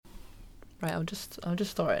Right, I'll just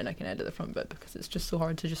start it and I can edit the front bit because it's just so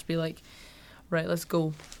hard to just be like, right, let's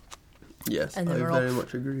go. Yes, And I then we're very off.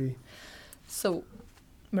 much agree. So,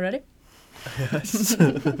 we ready? Yes.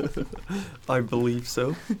 I believe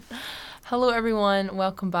so. Hello everyone,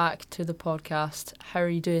 welcome back to the podcast. How are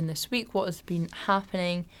you doing this week? What has been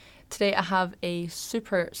happening? Today I have a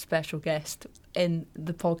super special guest in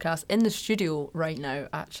the podcast, in the studio right now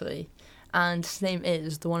actually. And his name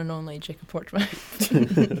is the one and only Jacob Portman.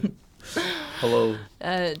 Hello.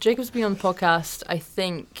 Jacob's been on the podcast, I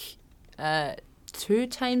think, 2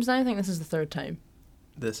 times now. I think this is the 3rd time.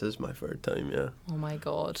 This is my 3rd time, yeah. Oh my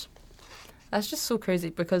god. That's just so crazy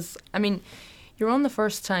because, I mean, you're on the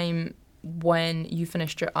first time when you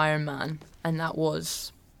finished your Ironman, and that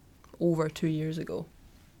was over 2 years ago.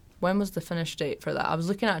 When was the finish date for that? I was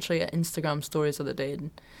looking actually at Instagram stories the other day,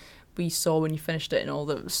 and we saw when you finished it and all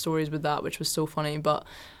the stories with that, which was so funny, but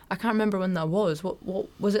I can't remember when that was. What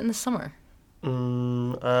was it in the summer?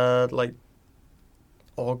 Like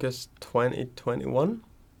August 2021?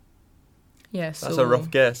 Yeah, so... That's a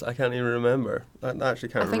rough guess. I can't even remember. I actually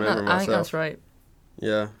can't remember myself. I think that's right.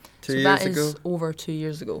 Yeah. 2 so years that ago? is over 2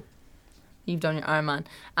 years ago. You've done your Ironman.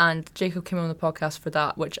 And Jacob came on the podcast for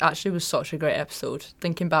that, which actually was such a great episode.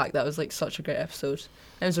 Thinking back, that was like such a great episode.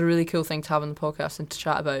 It was a really cool thing to have on the podcast and to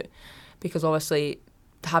chat about, because obviously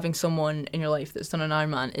having someone in your life that's done an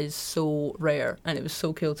Ironman is so rare, and it was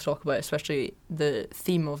so cool to talk about, especially the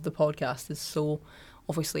theme of the podcast is so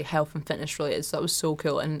obviously health and fitness related, so that was so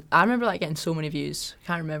cool. And I remember like getting so many views. I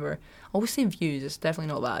can't remember. I always say views, it's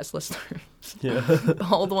definitely not that, it's listeners. Yeah.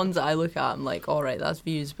 All the ones that I look at, I'm like, all right, that's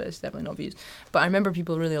views, but it's definitely not views. But I remember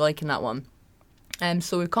people really liking that one.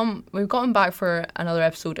 So we've gotten back for another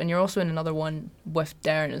episode, and you're also in another one with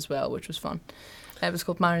Darren as well, which was fun. It was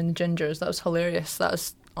called Marrying the Gingers. That was hilarious. That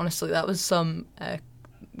was some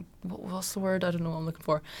what's the word? I don't know what I'm looking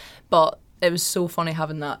for, but it was so funny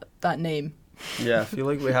having that name. Yeah, I feel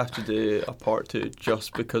like we have to do a part 2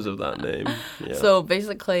 just because of that name. Yeah. So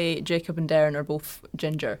basically, Jacob and Darren are both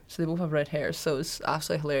ginger, so they both have red hair. So it's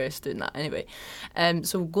absolutely hilarious doing that. Anyway,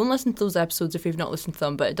 so go and listen to those episodes if you've not listened to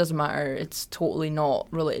them. But it doesn't matter; it's totally not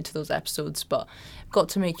related to those episodes. But I've got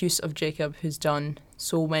to make use of Jacob, who's done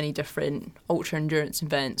so many different ultra endurance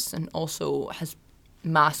events, and also has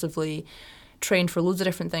massively trained for loads of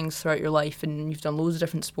different things throughout your life, and you've done loads of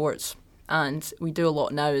different sports. And we do a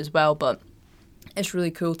lot now as well, but it's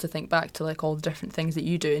really cool to think back to like all the different things that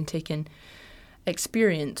you do and taking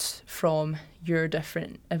experience from your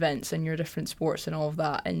different events and your different sports and all of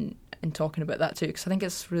that, and talking about that too, because I think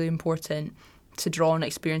it's really important to draw on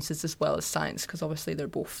experiences as well as science, because obviously they're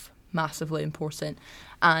both massively important.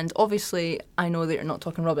 And obviously I know that you're not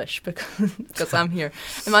talking rubbish because I'm here.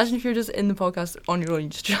 Imagine if you're just in the podcast on your own, you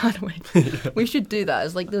just chat away. Yeah. We should do that.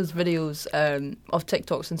 It's like those videos of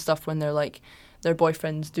TikToks and stuff when they're like their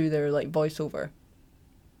boyfriends do their like voiceover.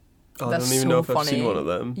 Oh, That's I don't even so know if funny. I've seen one of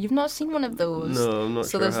them. You've not seen one of those? No, I'm not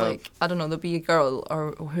so sure there's like, I don't know, there'll be a girl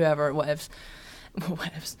or whoever, whatevs,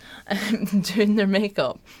 doing their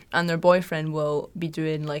makeup, and their boyfriend will be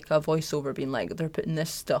doing like a voiceover being like, they're putting this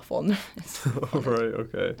stuff on. Right,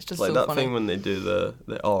 okay. It's just like so that funny. thing when they do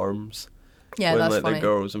the arms. Yeah, when that's like funny. the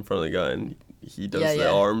girl's in front of the guy and he does the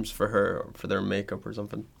arms for her, for their makeup or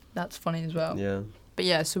something. That's funny as well. Yeah. But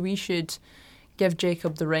yeah, so we should give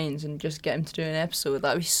Jacob the reins and just get him to do an episode.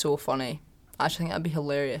 That'd be so funny. I actually think that'd be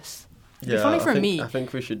hilarious. It'd be funny for me. I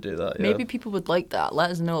think we should do that, yeah. Maybe people would like that. Let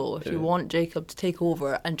us know if you want Jacob to take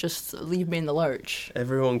over and just leave me in the lurch.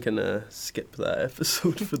 Everyone can skip that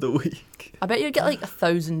episode for the week. I bet you'd get like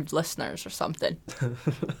 1,000 listeners or something.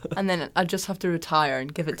 And then I'd just have to retire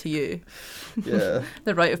and give it to you. Yeah.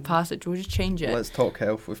 The rite of passage. We'll just change it. Let's talk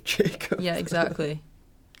health with Jacob. Yeah, exactly.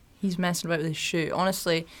 He's messing about with his shoe.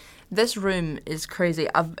 Honestly, this room is crazy.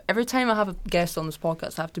 Every time I have a guest on this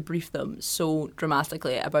podcast, I have to brief them so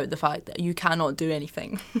dramatically about the fact that you cannot do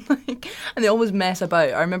anything. And they always mess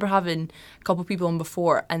about. I remember having a couple of people on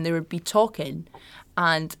before, and they would be talking,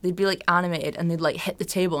 and they'd be like animated, and they'd like hit the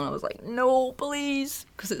table, and I was like, no, please,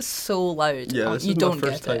 because it's so loud. Yeah, this you is don't my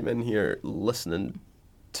first get time in here listening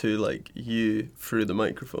to like you through the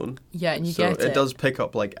microphone. Yeah, and you so get it. It does pick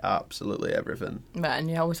up like absolutely everything. Yeah, and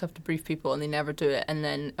you always have to brief people and they never do it, and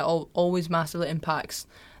then it always massively impacts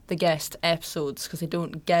the guest episodes because they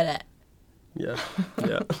don't get it. Yeah,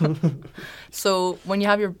 yeah. So when you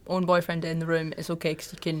have your own boyfriend in the room, it's okay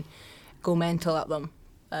because you can go mental at them.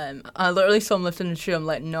 I literally saw him lifting the shoe. I'm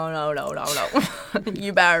like, no.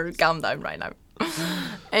 You better calm down right now.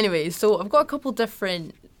 Anyway, so I've got a couple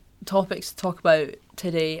different topics to talk about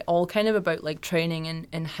today, all kind of about like training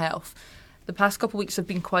and health. the past couple of weeks have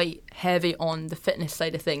been quite heavy on the fitness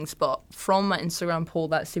side of things, but from my Instagram poll,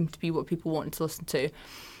 that seemed to be what people wanted to listen to.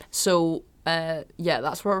 So,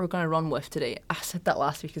 that's what we're going to run with today. I said that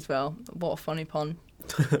last week as well. What a funny pun.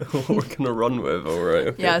 What we're going to run with, all right.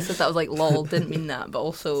 Okay. Yeah, I said that was like lol, didn't mean that, but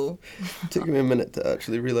also... Took me a minute to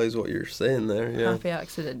actually realise what you're saying there, yeah. Happy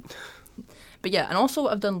accident. But yeah, and also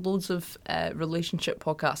I've done loads of relationship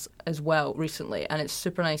podcasts as well recently, and it's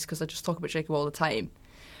super nice because I just talk about Jacob all the time.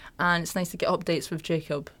 And it's nice to get updates with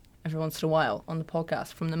Jacob every once in a while on the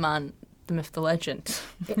podcast from the man, the myth, the legend.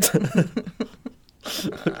 You've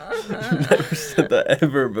never said that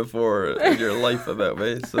ever before in your life about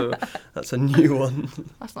me, so that's a new one.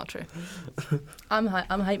 That's not true. I'm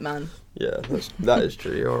a hype man. Yeah, that is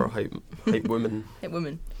true. You're a hype woman. Hype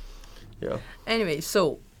woman. Yeah. Anyway,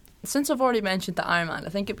 so since I've already mentioned the Ironman, I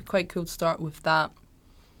think it'd be quite cool to start with that.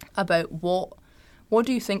 About what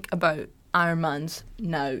do you think about Ironmans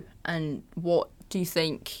now, and what do you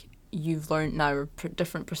think you've learned now, or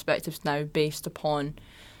different perspectives now based upon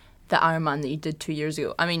the Ironman that you did 2 years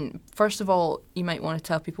ago? I mean, first of all, you might want to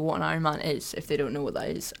tell people what an Ironman is if they don't know what that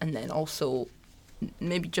is, and then also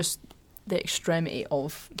maybe just the extremity,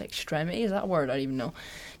 is that a word? I don't even know.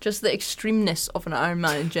 Just the extremeness of an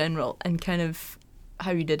Ironman in general, and kind of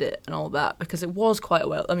how you did it and all that, because it was quite a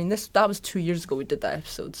while. I mean, that was 2 years ago we did that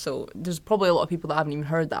episode, so there's probably a lot of people that haven't even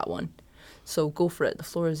heard that one. So go for it. The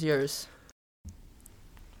floor is yours.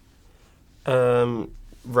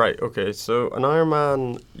 Right, okay, so an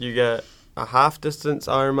Ironman, you get a half-distance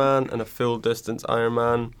Ironman and a full-distance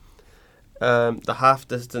Ironman. The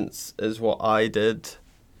half-distance is what I did,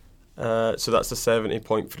 so that's the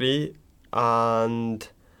 70.3, and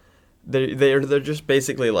they're just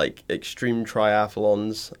basically like extreme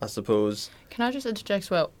triathlons, I suppose. Can I just interject as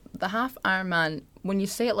well? The half Ironman, when you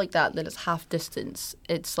say it like that it's half-distance,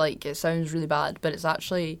 it's like, it sounds really bad, but it's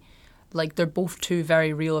actually, like, they're both two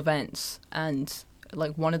very real events, and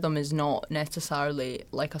like one of them is not necessarily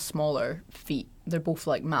like a smaller feat. They're both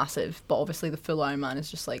like massive, but obviously the full Ironman is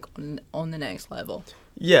just like on the next level.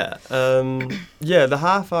 Yeah, the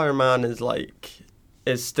half Ironman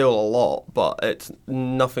is still a lot, but it's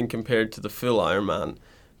nothing compared to the full Ironman.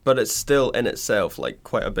 But it's still in itself like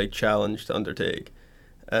quite a big challenge to undertake.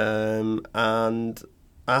 And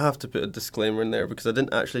I have to put a disclaimer in there because I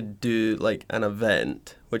didn't actually do like an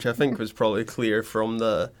event, which I think was probably clear from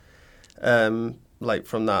the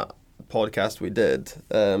from that podcast we did,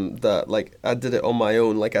 that like I did it on my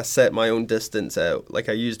own. Like I set my own distance out. Like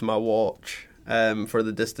I used my watch for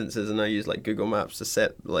the distances, and I used like Google Maps to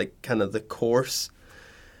set like kind of the course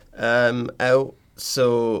out.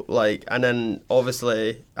 So like, and then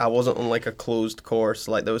obviously I wasn't on like a closed course.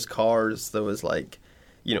 Like there was cars, there was like,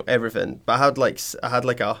 you know, everything. But I had like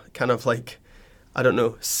a kind of like, I don't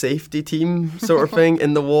know, safety team sort of thing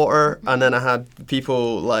in the water. And then I had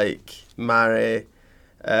people like Mary,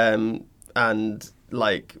 and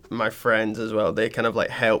like my friends as well. They kind of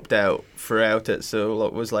like helped out throughout it. So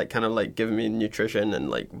it was like kind of like giving me nutrition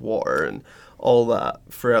and like water and all that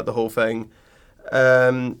throughout the whole thing.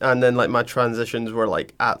 And then like my transitions were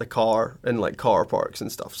like at the car in like car parks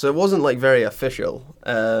and stuff. So it wasn't like very official.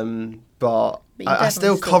 But I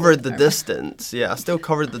still covered the distance. Yeah, I still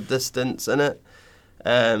covered the distance in it.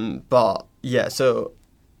 But yeah, so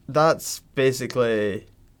that's basically,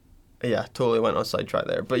 yeah, totally went on a sidetrack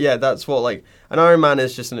there. But yeah, that's what like an Ironman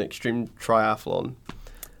is, just an extreme triathlon.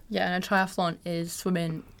 Yeah, and a triathlon is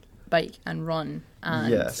swimming, bike and run.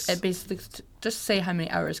 And yes. It basically, just say how many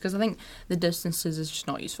hours, because I think the distances is just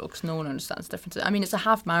not useful because no one understands the differences. I mean, it's a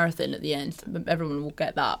half marathon at the end. Everyone will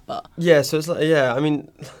get that, but... Yeah, so it's like, yeah, I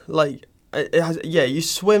mean, like, it has, yeah, you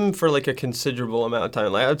swim for like a considerable amount of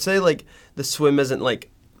time. Like, I would say like the swim isn't like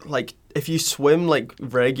if you swim like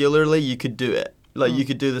regularly, you could do it. Like you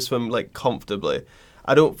could do the swim like comfortably.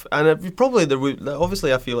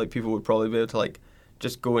 Obviously I feel like people would probably be able to like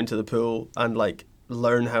just go into the pool and like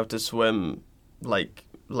learn how to swim like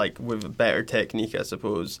with a better technique, I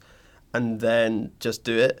suppose, and then just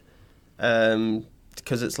do it.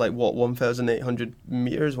 Because it's like what, 1,800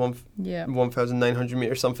 meters, 1,900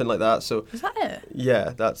 meters, something like that. So is that it?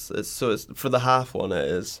 Yeah, it's for the half one. It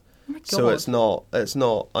is. Oh my God. So it's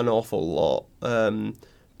not an awful lot.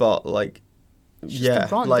 But like, yeah,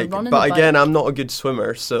 like, but again, I'm not a good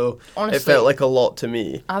swimmer, so honestly, it felt like a lot to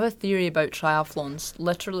me. I have a theory about triathlons.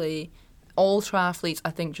 Literally, all triathletes, I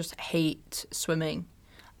think, just hate swimming.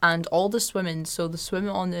 And all the swimming, so the swim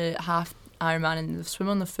on the half Ironman and the swim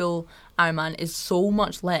on the full Ironman is so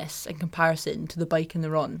much less in comparison to the bike and the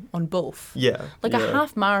run on both. Yeah. Like a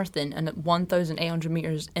half marathon and 1,800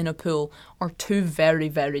 metres in a pool are two very,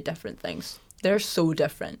 very different things. They're so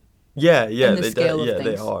different. Yeah, in the they scale of yeah, they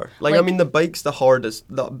things. are. Like, I mean, the bike's the hardest.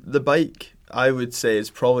 The bike, I would say, is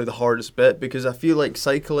probably the hardest bit, because I feel like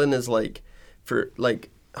cycling is like, for like,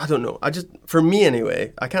 I don't know. For me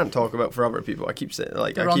anyway, I can't talk about for other people. I keep saying,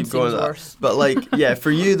 like, The I run keep going seems that. worse. But like, yeah, for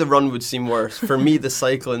you the run would seem worse. For me the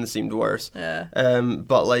cycling seemed worse. Yeah.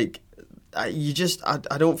 But like, I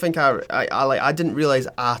don't think I didn't realize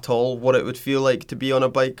at all what it would feel like to be on a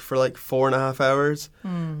bike for like 4.5 hours.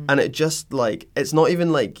 And it just like, it's not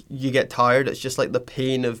even like you get tired. It's just like the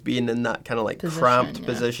pain of being in that kind of like cramped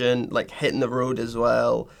position, like hitting the road as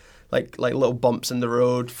well. Like little bumps in the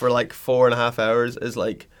road for like 4.5 hours is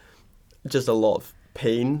like just a lot of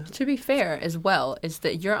pain. To be fair as well, is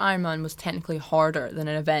that your Ironman was technically harder than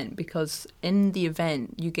an event, because in the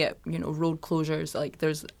event you get, road closures, like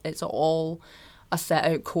it's all a set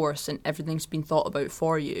out course and everything's been thought about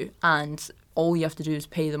for you, and all you have to do is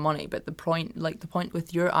pay the money. But the point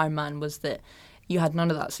with your Ironman was that you had none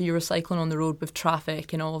of that, so you were cycling on the road with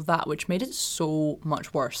traffic and all of that, which made it so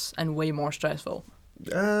much worse and way more stressful.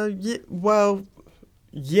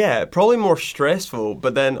 Yeah, probably more stressful,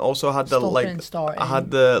 but then also had I had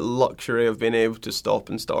the luxury of being able to stop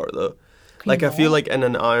and start though. Like, I feel like in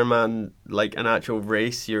an Ironman, like an actual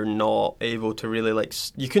race, you're not able to really like,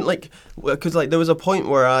 you couldn't like, because like there was a point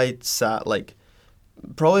where I sat like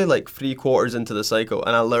probably like 3/4 into the cycle,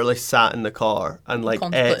 and I literally sat in the car and like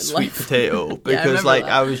ate sweet potato because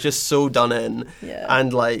I was just so done in,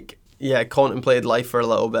 and like. Yeah, contemplated life for a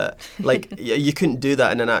little bit. Like, you couldn't do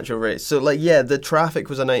that in an actual race. So, like, yeah, the traffic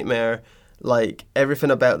was a nightmare. Like, everything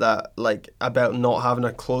about that, like, about not having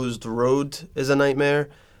a closed road is a nightmare.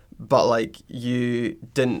 But, like, you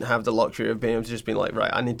didn't have the luxury of being able to just be like, right,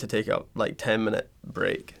 I need to take a, like, 10-minute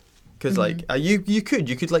break. Because, like, you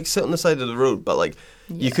could, like, sit on the side of the road, but, like,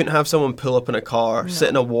 you couldn't have someone pull up in a car, sit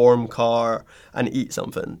in a warm car, and eat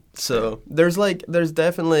something. So, there's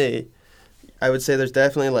definitely... I would say there's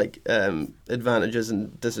definitely like advantages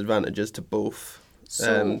and disadvantages to both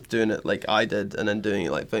doing it like I did and then doing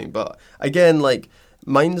it like thing. But again, like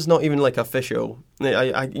mine's not even like official.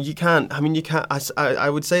 You can't. I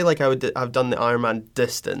would say like I've done the Ironman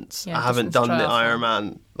distance. I haven't done the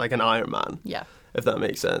Ironman like an Ironman. Yeah. If that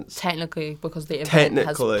makes sense. Technically, because the event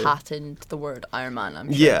has patented the word Ironman,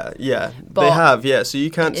 I'm sure. Yeah. But they have, yeah. So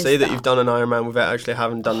you can't say that you've done an Ironman without actually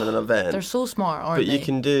having done an event. They're so smart, aren't they? But you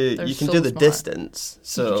can do the distance.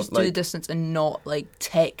 So you can just do the distance and not like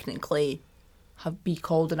technically be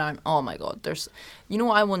called an Iron. Oh my God, you know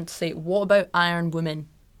what I want to say? What about Iron Women?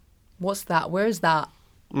 What's that? Where is that?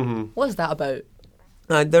 What is that about?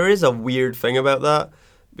 There is a weird thing about that.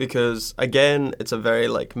 Because again, it's a very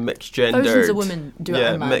like mixed gendered. Thousands of women do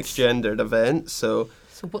Ironmans. Mixed gendered event. So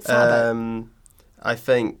what's that about? I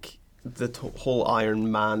think the whole Iron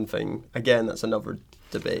Man thing. Again, that's another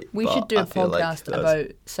debate. We should do a podcast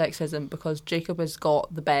about sexism, because Jacob has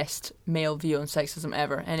got the best male view on sexism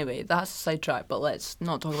ever. Anyway, that's a sidetrack, but let's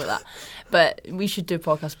not talk about that. But we should do a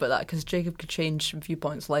podcast about that, because Jacob could change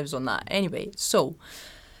viewpoints, lives on that. Anyway, so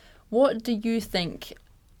what do you think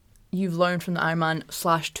you've learned from the Ironman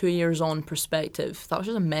 / 2 years on perspective? That was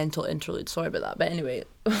just a mental interlude. Sorry about that. But anyway.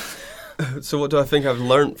 So what do I think I've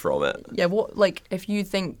learned from it? Yeah, if you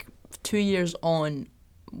think 2 years on,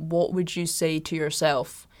 what would you say to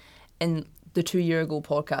yourself in the 2 year ago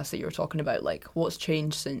podcast that you were talking about? Like, what's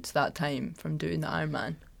changed since that time from doing the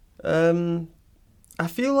Ironman? I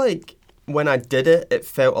feel like when I did it, it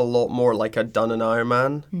felt a lot more like I'd done an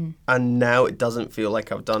Ironman, and now it doesn't feel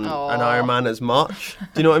like I've done an Ironman as much.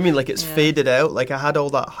 Do you know what I mean? Like, it's faded out. Like, I had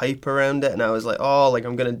all that hype around it, and I was like, oh, like,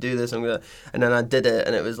 I'm gonna do this, and then I did it,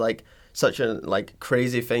 and it was like such a like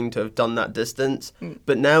crazy thing to have done that distance.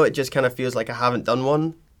 But now it just kind of feels like I haven't done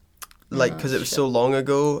one, like, because it was so long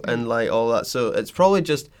ago and like all that. So it's probably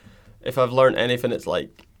just, if I've learned anything, it's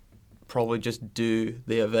like, probably just do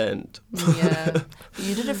the event. Yeah.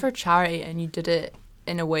 You did it for charity, and you did it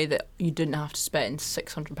in a way that you didn't have to spend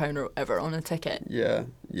 £600 or whatever on a ticket. Yeah.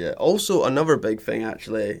 Also, another big thing,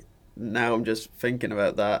 actually, now I'm just thinking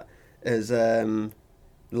about that, is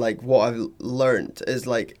like what I've learnt is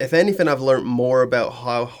like, if anything, I've learnt more about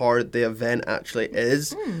how hard the event actually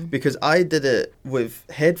is, because I did it with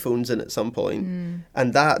headphones in at some point,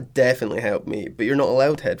 and that definitely helped me. But you're not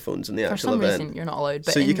allowed headphones in the actual event. For some reason, you're not allowed.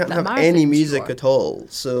 But so you can't have any music at all.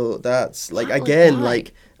 So that's like, again,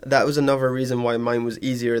 like that was another reason why mine was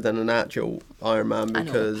easier than an actual Ironman,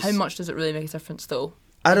 because how much does it really make a difference though?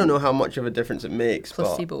 I don't know how much of a difference it makes.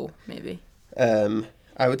 Placebo, maybe.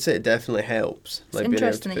 I would say it definitely helps. It's like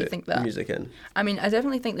interesting that you think that. Music in. I mean, I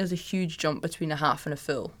definitely think there's a huge jump between a half and a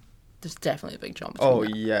full. There's definitely a big jump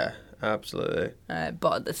between that. Yeah, absolutely.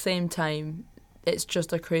 But at the same time, it's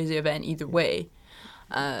just a crazy event either way.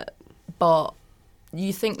 But do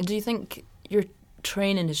you think your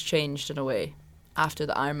training has changed in a way after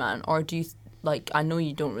the Ironman, or do you I know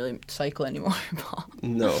you don't really cycle anymore, but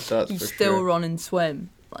No, that's you for still sure. run and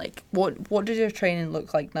swim. Like, what does your training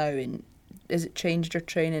look like now? And has it changed your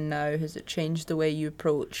training now? Has it changed the way you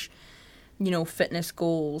approach, fitness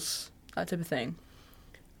goals, that type of thing?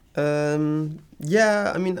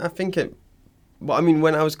 Yeah, I mean, I think it. Well, I mean,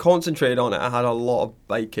 when I was concentrated on it, I had a lot of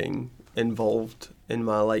biking involved in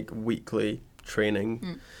my weekly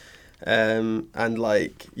training, and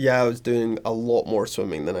I was doing a lot more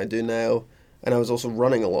swimming than I do now, and I was also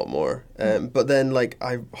running a lot more. But then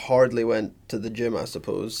I hardly went to the gym, I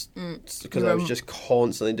suppose, because I was just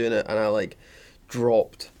constantly doing it, and I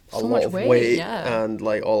dropped a So lot much of weight, weight yeah. and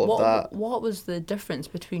all of that. What was the difference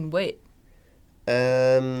between weight?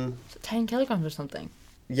 Um, Was it 10 kilograms or something?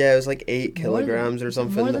 yeah, it was 8 More than- kilograms or is it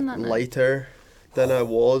more something than that now? lighter than I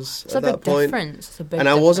was It's at a that big point. difference. It's a big And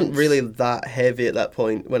I wasn't difference. really that heavy at that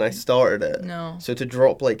point when I started it. No. So to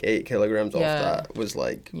drop 8 kilograms Yeah. off that was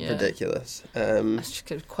Yeah. ridiculous. It's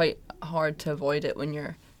just quite hard to avoid it when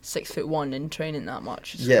you're 6'1" and training that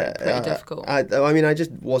much. It's Yeah, pretty difficult. I mean, I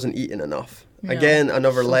just wasn't eating enough. No, Again,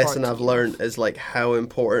 another so lesson hard I've to learned is how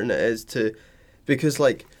important it is to, because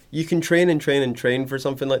you can train and train and train for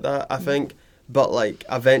something like that, I think, but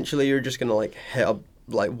eventually you're just gonna hit a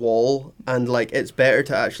wall, and it's better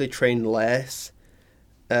to actually train less,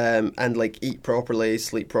 and eat properly,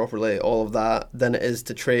 sleep properly, all of that, than it is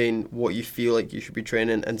to train what you feel like you should be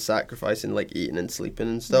training and sacrificing eating and sleeping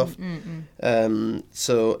and stuff.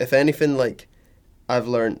 So if anything, I've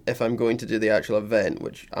learned, if I'm going to do the actual event,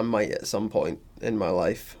 which I might at some point in my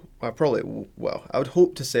life, I would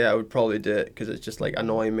hope to say I would probably do it, because it's just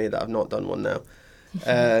annoying me that I've not done one now,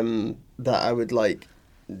 that I would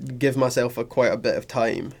give myself quite a bit of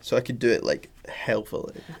time so I could do it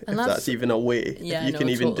healthily, And if that's even a way, Yeah, if you no, can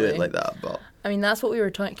even do it totally. like that. But I mean, that's what we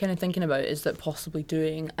were kind of thinking about, is that possibly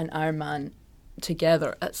doing an Ironman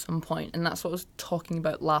together at some point, and that's what I was talking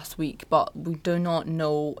about last week, but we do not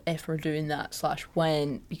know if we're doing that /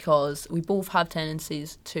 when, because we both have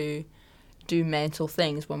tendencies to do mental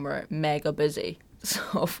things when we're mega busy,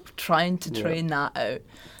 so trying to train that out.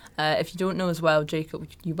 If you don't know as well, Jacob,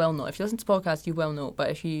 you will know. If you listen to the podcast, you will know,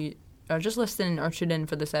 but if you are just listening or tune in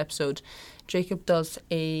for this episode, Jacob does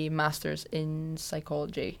a master's in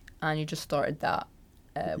psychology, and you just started that,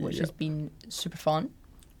 which has been super fun.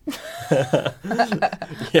 yeah,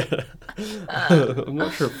 I'm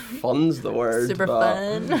not sure fun's the word. Super but,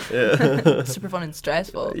 fun. Yeah. Super fun and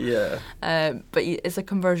stressful. Yeah. But it's a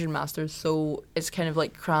conversion master's, so it's kind of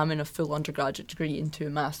like cramming a full undergraduate degree into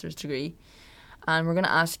a master's degree. And we're going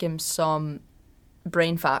to ask him some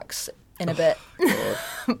brain facts in a bit.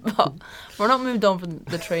 But we're not moved on from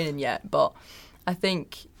the training yet, but I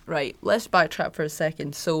think, right, let's backtrack for a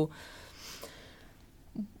second. So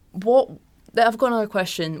I've got another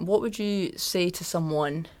question. What would you say to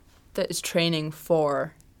someone that is training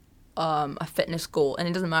for a fitness goal? And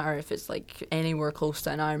it doesn't matter if it's anywhere close to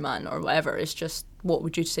an Ironman or whatever. It's just, what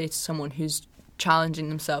would you say to someone who's challenging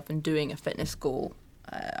themselves and doing a fitness goal?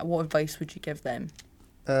 What advice would you give them?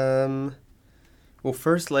 Well,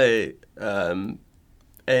 firstly,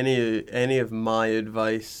 any of my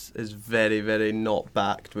advice is very, very not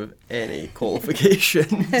backed with any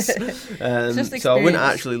qualifications. Just so I wouldn't experience.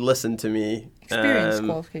 actually listen to me. Experience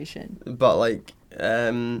qualification. But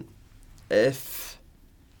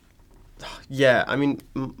I mean,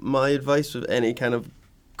 my advice with any kind of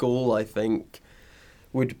goal, I think,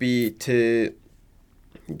 would be to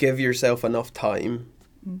give yourself enough time.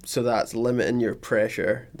 So that's limiting your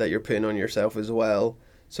pressure that you're putting on yourself as well.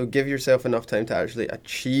 So give yourself enough time to actually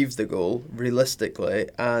achieve the goal realistically,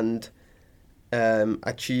 and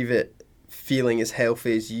achieve it feeling as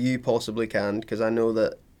healthy as you possibly can, because I know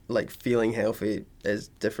that feeling healthy is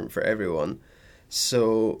different for everyone.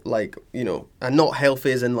 So and not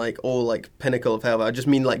healthy as in pinnacle of health. I just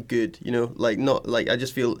mean good, not I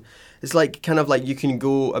just feel it's kind of you can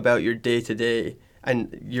go about your day to day,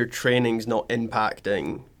 and your training's not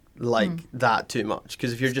impacting that too much.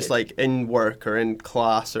 Because if you're just in work or in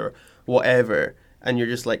class or whatever, and you're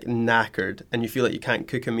just knackered, and you feel you can't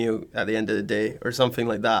cook a meal at the end of the day or something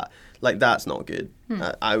like that, that's not good.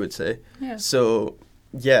 I would say. Yeah. So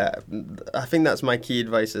yeah, I think that's my key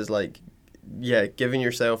advice is giving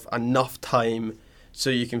yourself enough time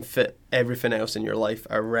so you can fit everything else in your life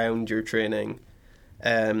around your training,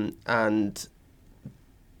 and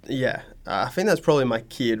yeah, I think that's probably my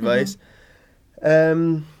key advice.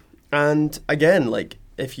 And again,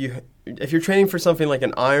 if you're training for something like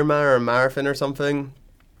an Ironman or a marathon or something,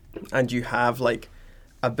 and you have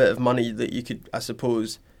a bit of money that you could, I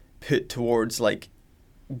suppose, put towards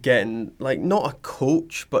getting like not a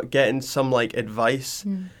coach, but getting some like advice.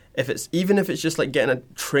 If it's just like getting a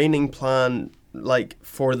training plan like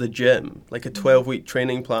for the gym, like a 12-week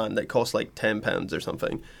training plan that costs like £10 or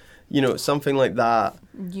something. Something like that.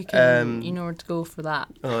 You can, you know where to go for that.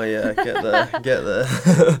 Oh yeah, get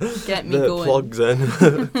the get me the going. plugs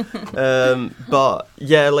in. But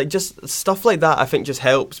yeah, like just stuff like that, I think just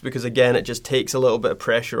helps because again, it just takes a little bit of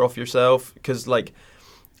pressure off yourself. Because like,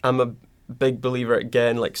 I'm a big believer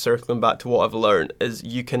again, like circling back to what I've learned is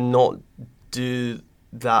you cannot do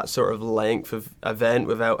that sort of length of event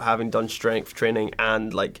without having done strength training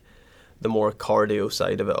and like the more cardio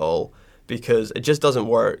side of it all. Because it just doesn't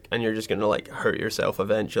work and you're just going to like hurt yourself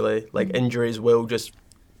eventually. Like injuries will just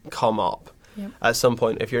come up at some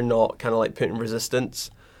point if you're not kind of like putting resistance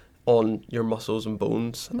on your muscles and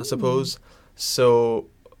bones, I suppose. So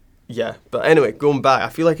yeah, but anyway, going back, I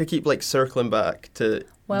feel like I keep like circling back to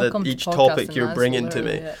each topic you're bringing to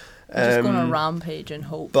me. I'm just going on a rampage and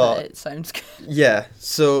hope that it sounds good. Yeah,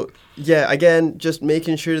 so yeah, again, just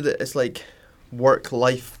making sure that it's like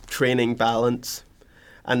work-life training balance.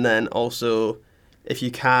 And then also, if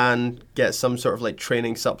you can, get some sort of like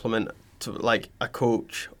training supplement to like a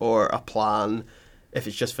coach or a plan, if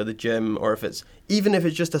it's just for the gym or if it's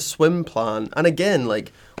just a swim plan. And again,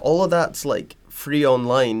 like all of that's like free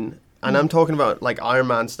online. And I'm talking about like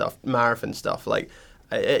Ironman stuff, marathon stuff. Like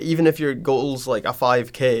even if your goal's like a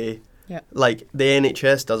 5K, like the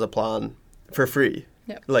NHS does a plan for free.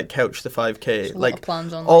 Yep. Like Couch to 5K, like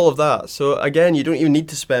all of that. So again, you don't even need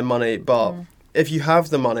to spend money, but if you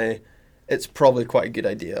have the money, it's probably quite a good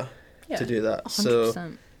idea to do that. 100%. So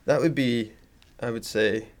that would be, I would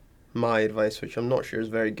say, my advice, which I'm not sure is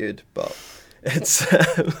very good, but it's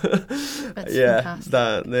fantastic.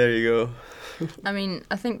 There you go. I mean,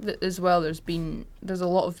 I think that as well there's a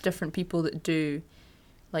lot of different people that do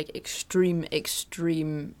like extreme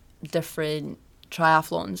different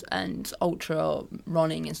triathlons and ultra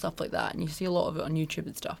running and stuff like that, and you see a lot of it on YouTube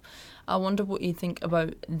and stuff. I wonder what you think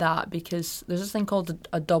about that, because there's this thing called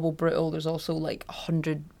a double brittle. There's also like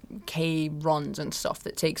 100k runs and stuff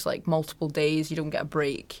that takes like multiple days. You don't get a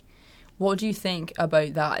break. What do you think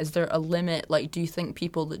about that? Is there a limit? Like, do you think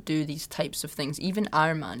people that do these types of things, even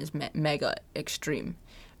Ironman is mega extreme,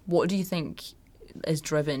 what do you think is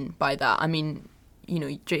driven by that? I mean,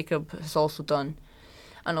 Jacob has also done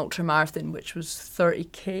an ultra marathon, which was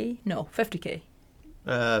 50k. 50k,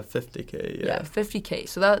 yeah. Yeah, 50k.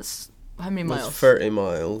 So that's how many miles? It's 30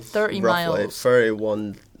 miles. 30 roughly. miles.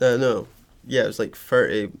 31. No. Yeah, it was like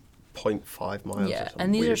 30.5 miles. Yeah,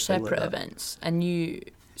 and these are separate events. And you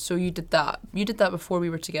did that. You did that before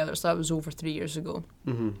we were together, so that was over 3 years ago.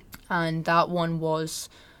 Mm-hmm. And that one was,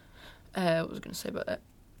 what was I going to say about it?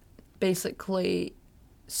 Basically,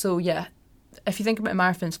 so yeah, if you think about a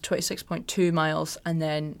marathon, it's 26.2 miles, and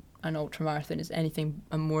then an ultra marathon is anything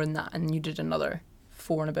more than that, and you did another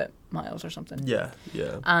 4 and a bit miles or something. Yeah.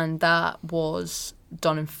 And that was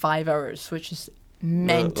done in 5 hours, which is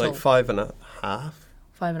mental. Like 5.5.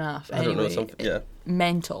 5.5. I don't know, something. Yeah.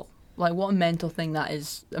 Mental. Like, what a mental thing that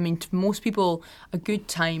is. I mean, to most people, a good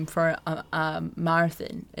time for a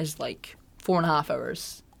marathon is like 4.5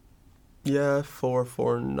 hours. Yeah,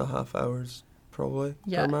 4.5 hours. Probably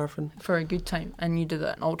for a marathon. For a good time. And you did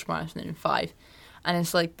an ultra marathon in 5. And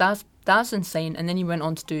it's like, that's insane. And then you went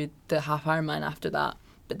on to do the half Ironman after that.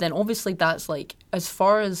 But then obviously that's like, as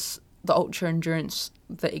far as the ultra endurance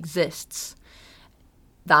that exists,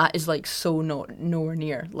 that is like so nowhere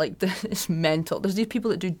near. Like, it's mental. There's these people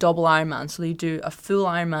that do double Ironman, so they do a full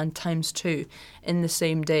Ironman times 2 in the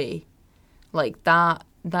same day. Like, that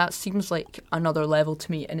seems like another level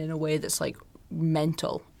to me, and in a way that's like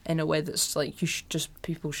mental. In a way that's like,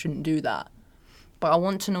 people shouldn't do that. But I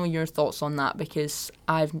want to know your thoughts on that, because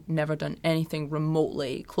I've never done anything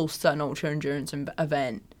remotely close to an ultra endurance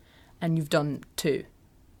event, and you've done 2.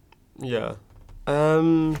 Yeah.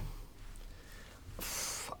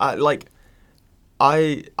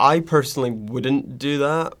 I personally wouldn't do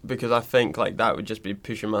that, because I think like that would just be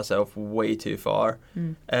pushing myself way too far.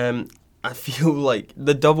 I feel like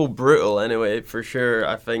the double brutal anyway, for sure,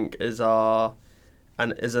 I think is an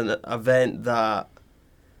event that,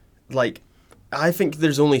 like, I think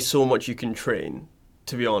there's only so much you can train,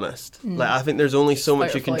 to be honest. Like, I think there's only so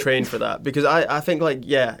much you can train for that, because I think like,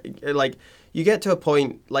 yeah, like you get to a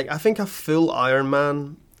point, like I think a full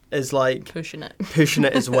Ironman is like pushing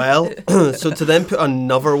it as well. So to then put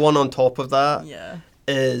another one on top of that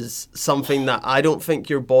is something that I don't think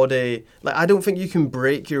your body, like I don't think you can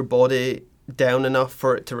break your body down enough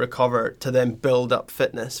for it to recover to then build up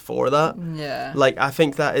fitness for that. Yeah. Like I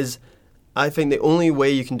think the only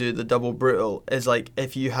way you can do the double brutal is like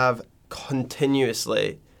if you have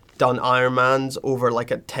continuously done Ironmans over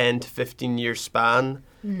like a 10 to 15 year span,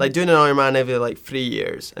 like doing an Ironman every like 3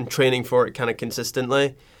 years and training for it kind of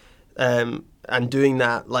consistently, and doing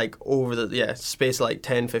that like over the space of like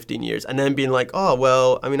 10, 15 years, and then being like, oh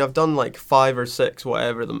well, I mean, I've done like 5 or 6,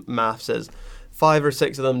 whatever the math says, 5 or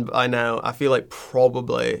 6 of them by now. I feel like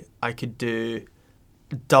probably I could do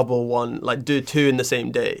double one, like do 2 in the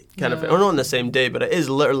same day kind of thing. Or not in the same day, but it is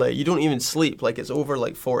literally, you don't even sleep, like it's over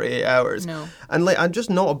like 48 hours. And like I'm just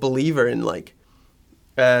not a believer in like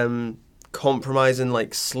compromising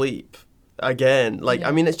like sleep again. Like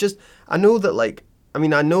I mean, it's just, I know that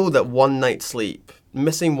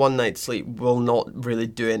missing one night's sleep will not really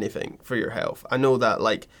do anything for your health. I know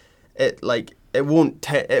that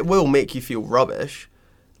it will make you feel rubbish.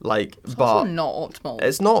 It's but also not optimal.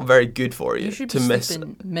 It's not very good for you. You should to be miss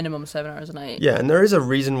sleeping minimum 7 hours a night. Yeah, and there is a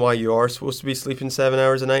reason why you are supposed to be sleeping 7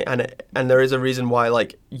 hours a night, and there is a reason why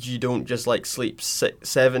like you don't just like sleep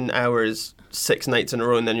 7 hours 6 nights in a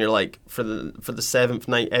row, and then you're like for the 7th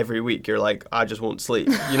night every week you're like, I just won't sleep.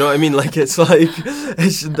 You know what I mean? Like it's like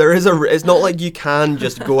it's not like you can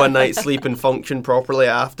just go a night's sleep and function properly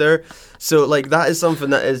after. So like that is something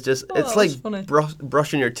that is just it's like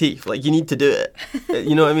brushing your teeth. Like you need to do it.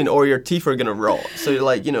 You know what I mean? Or your teeth are gonna rot. So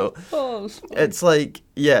like, you know, it's like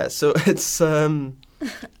so it's I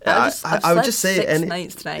would just say 6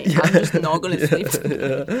 nights tonight. Yeah. I'm just not going to sleep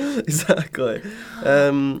tonight. Yeah, exactly.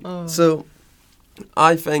 So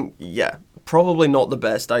I think, probably not the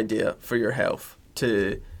best idea for your health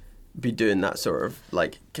to be doing that sort of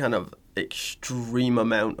like kind of extreme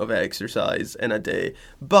amount of exercise in a day.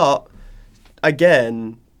 But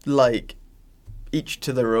again, like each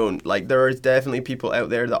to their own. Like there is definitely people out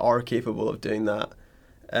there that are capable of doing that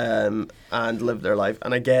and live their life.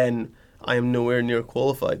 And again, I am nowhere near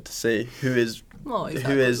qualified to say who is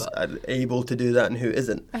able to do that and who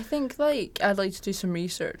isn't. I think I'd like to do some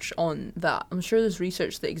research on that. I'm sure there's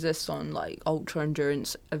research that exists on like ultra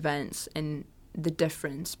endurance events and the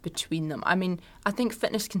difference between them. I mean, I think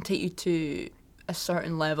fitness can take you to a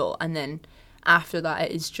certain level, and then after that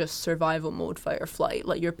it is just survival mode, fight or flight.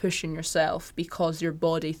 Like you're pushing yourself because your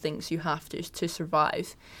body thinks you have to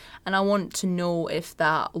survive. And I want to know if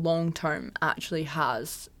that long term actually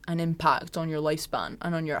has an impact on your lifespan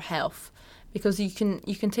and on your health. Because you can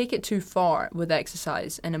take it too far with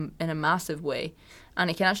exercise in a massive way, and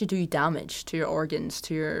it can actually do you damage to your organs,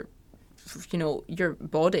 to your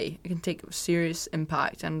body. It can take serious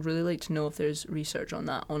impact, and I'd really like to know if there's research on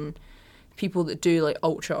that, on people that do like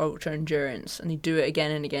ultra endurance and they do it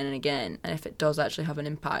again and again and again, and if it does actually have an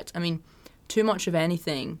impact. I mean, too much of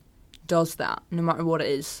anything does that, no matter what it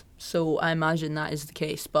is. So I imagine that is the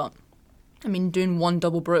case. But I mean, doing one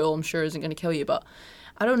double brutal I'm sure isn't going to kill you, but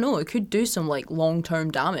I don't know, it could do some like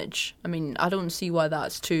long-term damage. I mean, I don't see why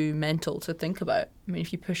that's too mental to think about. I mean,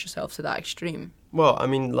 if you push yourself to that extreme. Well, I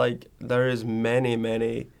mean, like there is many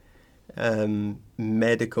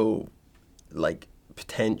medical like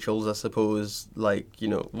potentials, I suppose, like, you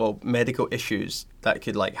know, well, medical issues that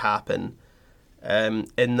could like happen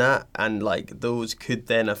in that, and like those could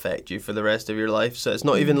then affect you for the rest of your life. So it's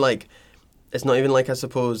not even like I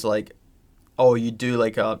suppose like, oh, you do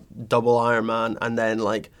like a double Ironman and then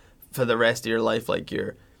like for the rest of your life, like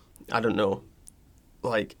you're, I don't know,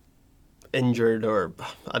 like injured or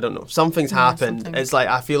I don't know, something's happened. It's like,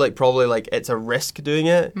 I feel like probably like it's a risk doing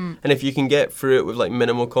it. And if you can get through it with like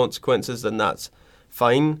minimal consequences, then that's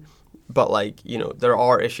fine. But like, you know, there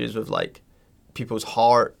are issues with like people's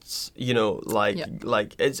hearts, you know, like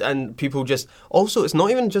it's, and people just, also it's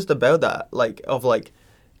not even just about that, like of like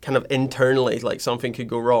kind of internally, like something could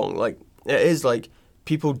go wrong. Like it is like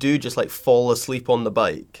people do just like fall asleep on the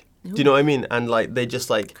bike. Ooh. Do you know what I mean? And like they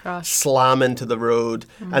just like slam into the road.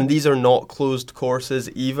 And these are not closed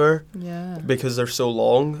courses either. Yeah. Because they're so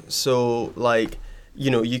long. So like,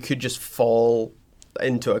 you know, you could just fall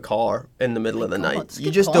into a car in the middle of the night.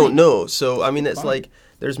 You just don't know. So I mean, it's like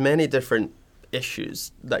there's many different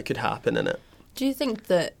issues that could happen in it. Do you think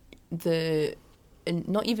that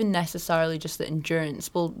not even necessarily just the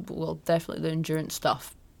endurance, well definitely the endurance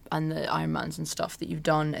stuff and the Ironmans and stuff that you've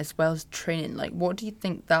done, as well as training, like what do you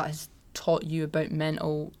think that has taught you about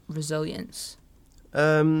mental resilience?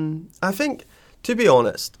 I think, to be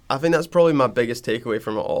honest, I think that's probably my biggest takeaway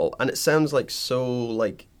from it all. And it sounds like so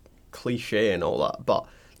like cliche and all that, but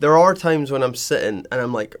there are times when I'm sitting and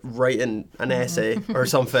I'm like writing an essay or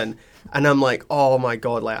something, and I'm like, oh my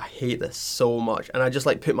god, like I hate this so much, and I just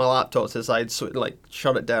like put my laptop to the side, so like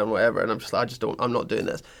shut it down, whatever, and I'm not doing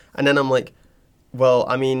this. And then I'm like, well,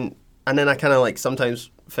 I mean, and then I kind of like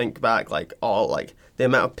sometimes think back like, oh, like the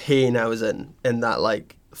amount of pain I was in that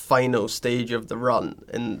like final stage of the run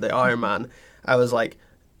in the Ironman, I was like,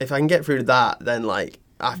 if I can get through that, then like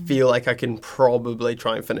I feel like I can probably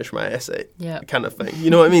try and finish my essay, kind of thing.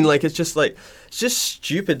 You know what I mean? Like it's just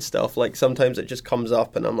stupid stuff. Like sometimes it just comes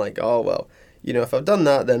up, and I'm like, oh well, you know, if I've done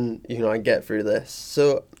that, then you know I get through this.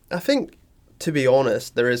 So I think, to be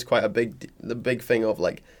honest, there is quite the big thing of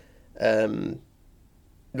like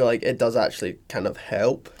it does actually kind of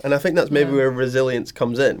help. And I think that's maybe where resilience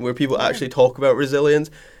comes in, where people actually talk about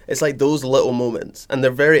resilience. It's like those little moments, and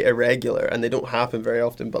they're very irregular, and they don't happen very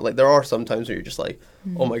often, but like there are some times where you're just like,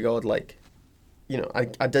 oh my God, like, you know,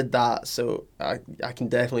 I did that, so I can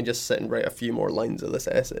definitely just sit and write a few more lines of this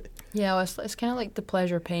essay. Yeah, well, it's kind of like the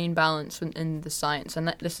pleasure-pain balance in the science,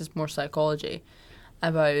 and this is more psychology,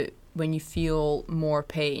 about when you feel more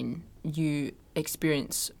pain, you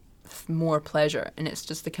experience more pleasure, and it's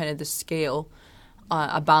just the scale,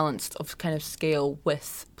 a balance of kind of scale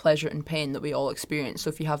with pleasure and pain that we all experience. So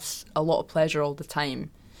if you have a lot of pleasure all the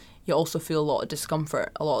time, you also feel a lot of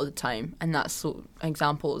discomfort a lot of the time, and that's an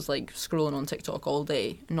example is like scrolling on TikTok all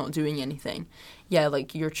day, not doing anything. Yeah,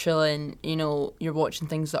 like you're chilling, you know, you're watching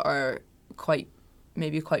things that are quite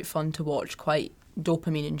fun to watch, quite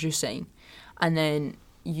dopamine inducing, and then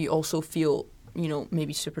you also feel, you know,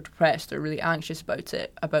 maybe super depressed or really anxious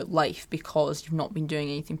about life because you've not been doing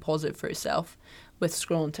anything positive for yourself with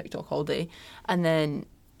scrolling TikTok all day. And then,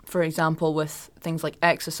 for example, with things like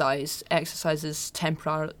exercise is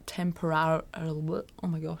temporarily,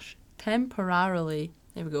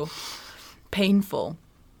 there we go, painful,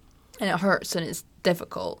 and it hurts and it's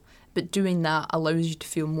difficult, but doing that allows you to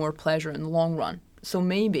feel more pleasure in the long run. So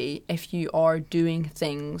maybe if you are doing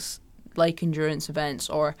things like endurance events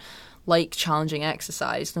or like challenging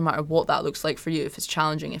exercise, no matter what that looks like for you, if it's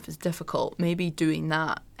challenging, if it's difficult, maybe doing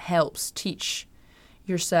that helps teach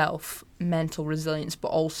yourself mental resilience, but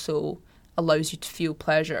also allows you to feel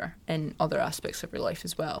pleasure in other aspects of your life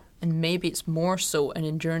as well. And maybe it's more so in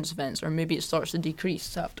endurance events, or maybe it starts to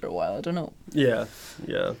decrease after a while, I don't know. Yeah.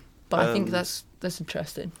 But I think that's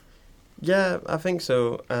interesting. Yeah, I think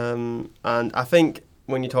so. And I think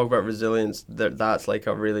when you talk about resilience, that's like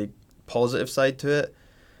a really positive side to it.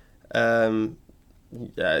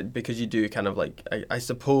 Yeah, because you do kind of like, I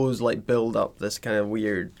suppose, like build up this kind of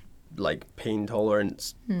weird like pain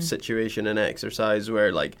tolerance situation in exercise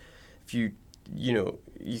where like if you know,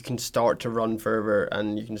 you can start to run further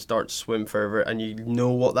and you can start to swim further and you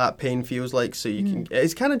know what that pain feels like, so you can,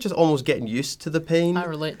 it's kind of just almost getting used to the pain. I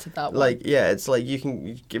relate to that one. Like, yeah, it's like you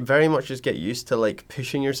can very much just get used to like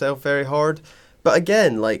pushing yourself very hard. But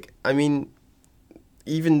again, like, I mean,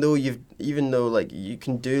 even though like you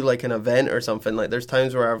can do like an event or something, like there's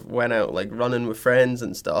times where I've went out like running with friends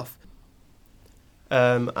and stuff,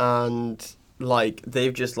 and like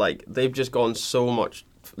they've just gone so much,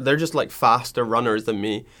 they're just like faster runners than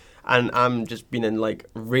me, and I'm just been in like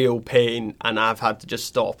real pain, and I've had to just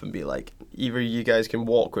stop and be like, either you guys can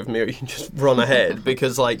walk with me or you can just run ahead,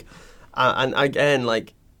 because like and again,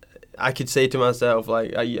 like I could say to myself,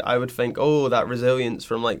 like, I would think, oh, that resilience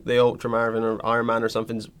from like the ultramarathon or Ironman or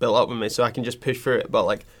something's built up with me, so I can just push through it. But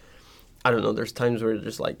like, I don't know, there's times where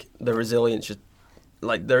just like the resilience just,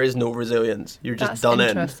 like, there is no resilience. You're just That's done in.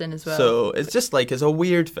 interesting as well. So it's just like, it's a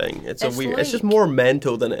weird thing. It's just more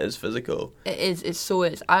mental than it is physical. It is.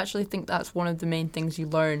 I actually think that's one of the main things you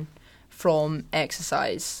learn from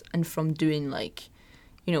exercise and from doing, like,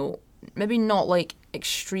 you know, maybe not like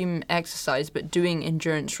extreme exercise, but doing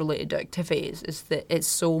endurance related activities, is that it's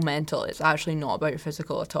so mental. It's actually not about your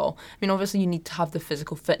physical at all. I mean, obviously you need to have the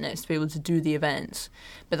physical fitness to be able to do the events,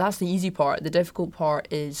 but that's the easy part. The difficult part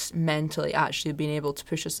is mentally actually being able to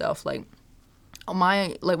push yourself. Like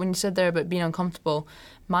when you said there about being uncomfortable,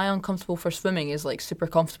 my uncomfortable for swimming is like super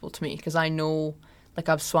comfortable to me, because I know, like,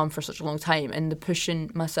 I've swum for such a long time, and the pushing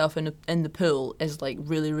myself in the pool is like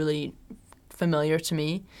really, really familiar to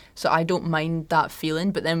me, so I don't mind that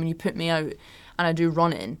feeling. But then when you put me out and I do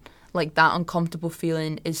running, like, that uncomfortable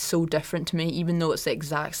feeling is so different to me, even though it's the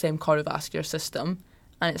exact same cardiovascular system.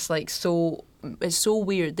 And it's like, it's so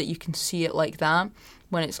weird that you can see it like that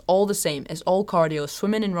when it's all the same. It's all cardio.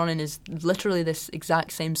 Swimming and running is literally this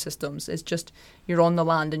exact same systems. It's just you're on the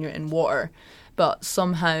land and you're in water, but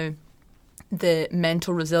somehow the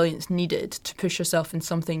mental resilience needed to push yourself in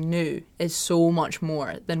something new is so much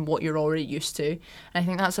more than what you're already used to. And I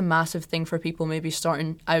think that's a massive thing for people maybe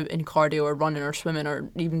starting out in cardio or running or swimming or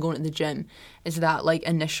even going to the gym, is that like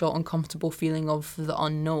initial uncomfortable feeling of the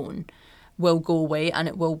unknown will go away, and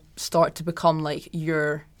it will start to become like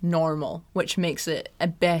your normal, which makes it a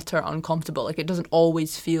better uncomfortable. Like, it doesn't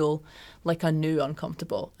always feel like a new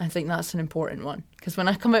uncomfortable. I think that's an important one, because when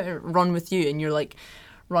I come out and run with you and you're like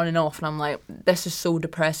running off, and I'm like, this is so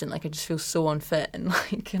depressing. Like, I just feel so unfit and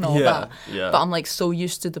like and all Yeah, that. yeah. But I'm like so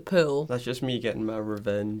used to the pool. That's just me getting my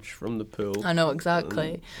revenge from the pool. I know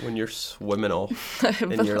exactly. When you're swimming off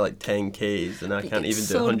and But you're like 10Ks and I can't even do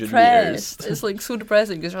so 100 depressed. meters. It's like so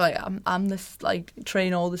depressing because you're like, I'm this like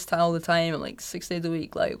train all the time and like 6 days a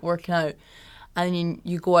week like working out, and then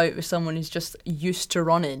you go out with someone who's just used to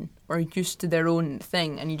running or used to their own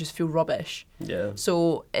thing, and you just feel rubbish. Yeah.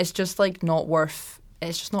 So it's just like not worth.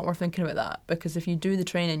 It's just not worth thinking about that, because if you do the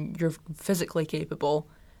training, you're physically capable.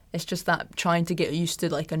 It's just that trying to get used to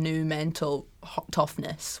like a new mental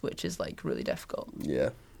toughness, which is like really difficult. Yeah.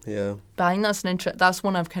 Yeah. But I think that's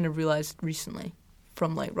one I've kind of realised recently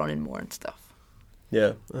from like running more and stuff.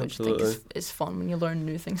 Yeah, Which I absolutely. think is fun when you learn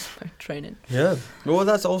new things about training. Yeah. Well,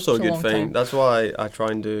 that's also It's a a good long thing. time. That's why I try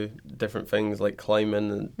and do different things like climbing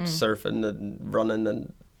and Mm. surfing and running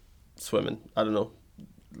and swimming. I don't know.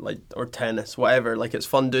 Like, or tennis, whatever. Like, it's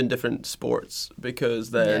fun doing different sports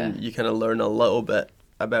because then Yeah. you kind of learn a little bit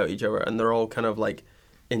about each other, and they're all kind of like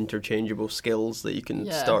interchangeable skills that you can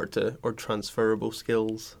Yeah. start to, or transferable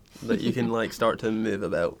skills that you can like start to move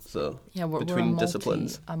about. So Yeah, we're between a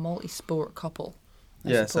disciplines. multi-sport couple. I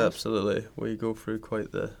Yes, suppose. absolutely. We go through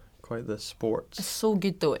quite the It's sports. so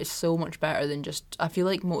good though. It's so much better than just. I feel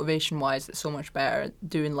like motivation-wise, it's so much better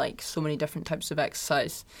doing like so many different types of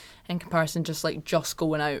exercise in comparison just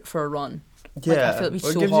going out for a run. Like, I Yeah, feel it'd be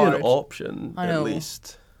well, so it gives you hard. an option I at know.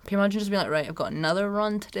 least. Can you imagine just being like, right, I've got another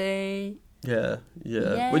run today. Yeah,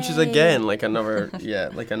 yeah. Which is Yay. again like another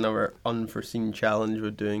another unforeseen challenge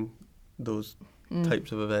with doing those Mm.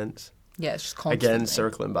 types of events. Yeah, it's just constantly Again,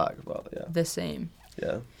 circling back, but yeah, the same.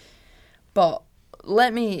 yeah. But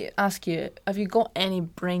let me ask you, have you got any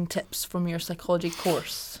brain tips from your psychology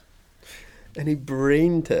course? Any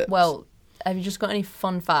brain tips? Well, have you just got any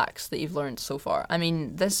fun facts that you've learned so far? I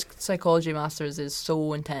mean, this psychology masters is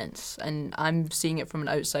so intense, and I'm seeing it from an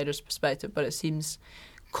outsider's perspective, but it seems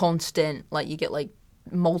constant. Like, you get like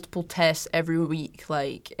multiple tests every week.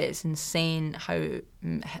 Like, it's insane how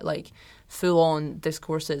like full on this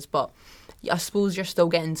course is. But I suppose you're still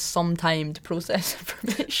getting some time to process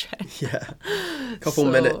information. yeah, couple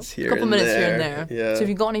minutes here. Couple and minutes there. here and there. Yeah. So have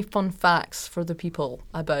you got any fun facts for the people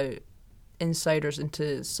about insiders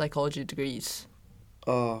into psychology degrees?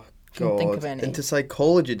 Oh Can you god. think of any? Into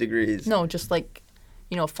psychology degrees. No, just like,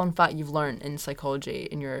 a fun fact you've learned in psychology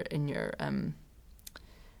in your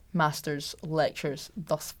master's lectures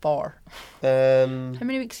thus far. How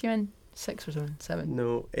many weeks are you in? 6 or 7?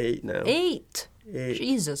 No, 8 now. 8. 8.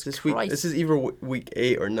 Jesus This Christ. week. This is either week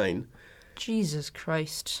 8 or 9. Jesus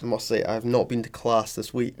Christ. I must say, I have not been to class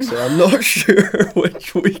this week, so I'm not sure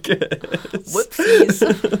which week it is. Whoopsies.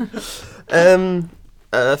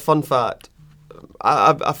 A fun fact.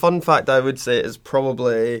 A fun fact I would say is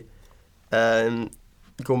probably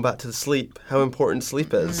going back to the sleep. How important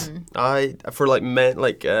sleep is. For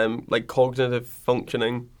like cognitive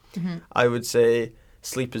functioning, I would say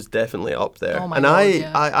sleep is definitely up there. Oh my and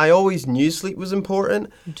God, I always knew sleep was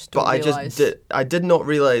important, You just but don't realise. I did not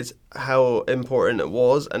realize how important it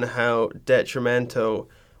was and how detrimental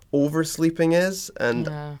oversleeping is, and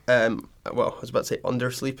Yeah. well, I was about to say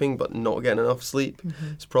undersleeping, but not getting enough sleep.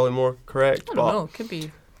 It's probably more correct. I but don't know. Could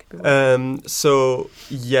be one. so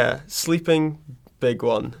yeah, sleeping, big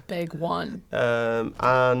one. Big one.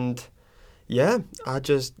 And yeah, I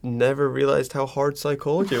just never realized how hard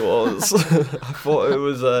psychology was. I thought it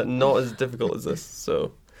was not as difficult as this.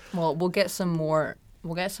 So Well, we'll get some more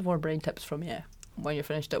brain tips from you when you're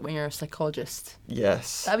finished up, when you're a psychologist.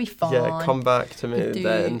 yes, That'd be fun. yeah, come back to We me do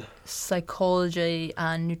then. psychology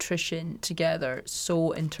and nutrition together,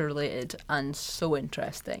 so interrelated and so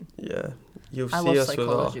interesting. Yeah, you'll I see love us with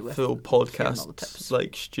psychology a with full hearing all the podcast tips.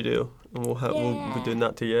 like studio, and we'll Yeah. be doing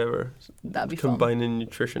that together. That'd be fun. combining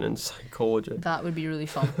nutrition and psychology. That would be really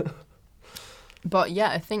fun. But yeah,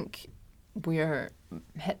 I think we're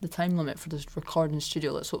hit the time limit for this recording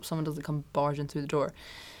studio. Let's hope someone doesn't come barging through the door.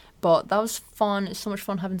 But that was fun. It's so much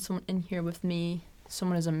fun having someone in here with me.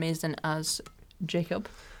 Someone as amazing as Jacob.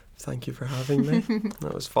 Thank you for having me.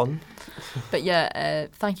 That was fun. But yeah,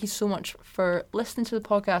 thank you so much for listening to the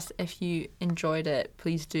podcast. If you enjoyed it,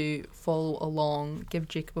 please do follow along. Give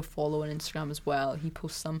Jacob a follow on Instagram as well. He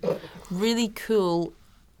posts some really cool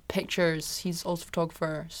pictures. He's also a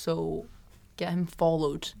photographer, so get him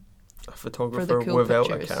followed. A photographer cool without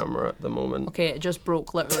pictures. a camera at the moment. Okay, it just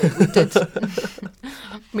broke literally.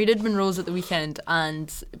 We did Monroe's at the weekend,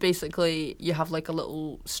 and basically you have like a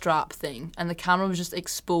little strap thing, and the camera was just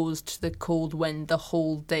exposed to the cold wind the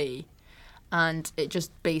whole day, and it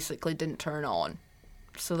just basically didn't turn on.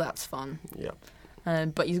 So that's fun. Yeah.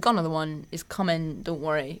 But he's got another one. It's coming. Don't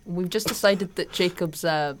worry. We've just decided that Jacob's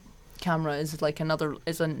camera is like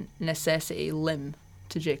is a necessity limb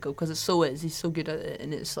to Jacob because he's so good at it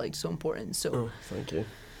and it's like so important. So thank you.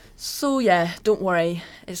 So yeah, don't worry,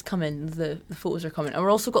 it's coming. The photos are coming, and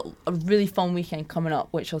we're also got a really fun weekend coming up,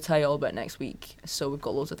 which I'll tell you all about next week. So we've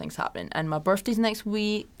got loads of things happening, and my birthday's next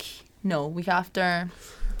week. No, week after.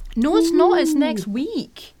 No, it's not. It's next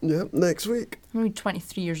week. Yep, next week. I'm only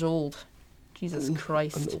 23 years old. Jesus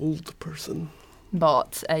Christ. An old person.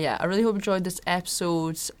 But yeah, I really hope you enjoyed this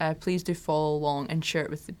episode. Please do follow along and share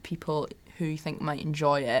it with the people who you think might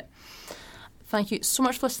enjoy it. Thank you so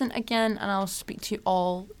much for listening again, and I'll speak to you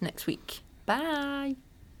all next week. Bye.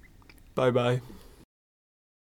 Bye-bye.